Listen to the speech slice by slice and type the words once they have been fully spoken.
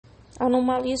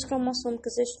Anomalias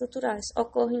cromossômicas estruturais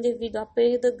ocorrem devido à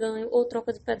perda, ganho ou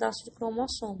troca de pedaços de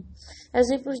cromossomo.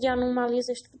 Exemplos de anomalias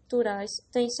estruturais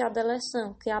têm-se a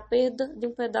deleção, que é a perda de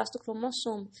um pedaço do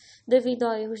cromossomo devido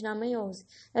a erros na meiose.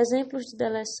 Exemplos de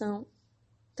deleção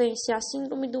tem-se a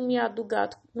síndrome do miado do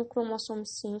gato no cromossomo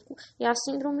 5 e a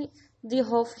síndrome de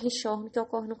Hoff-Richorn, que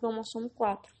ocorre no cromossomo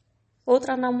 4.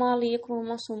 Outra anomalia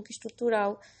cromossômica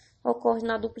estrutural ocorre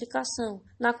na duplicação,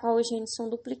 na qual os genes são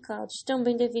duplicados,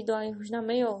 também devido a erros na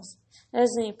meiose.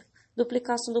 Exemplo,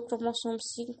 duplicação do cromossomo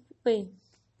 5p.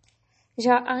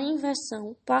 Já a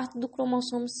inversão, parte do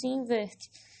cromossomo se inverte.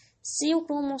 Se o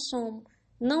cromossomo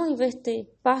não inverter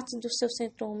parte do seu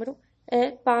centrômero,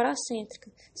 é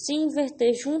paracêntrica. Se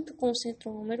inverter junto com o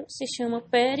centrômero, se chama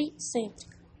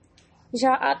pericêntrica.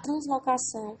 Já a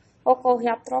translocação ocorre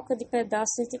a troca de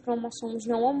pedaços entre cromossomos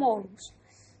não homólogos.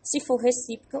 Se for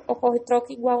recíproca, ocorre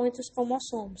troca igual entre os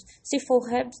cromossomos. Se for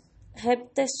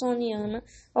reptessoniana,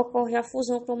 ocorre a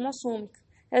fusão cromossômica.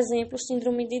 Exemplo,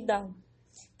 síndrome de Down,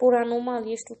 por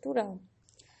anomalia estrutural.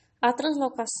 A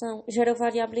translocação gera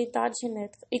variabilidade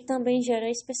genética e também gera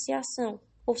especiação,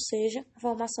 ou seja, a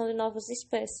formação de novas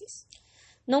espécies.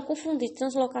 Não confundir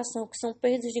translocação, que são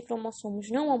perdas de cromossomos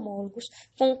não homólogos,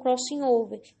 com o crossing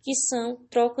over, que são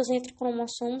trocas entre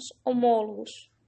cromossomos homólogos.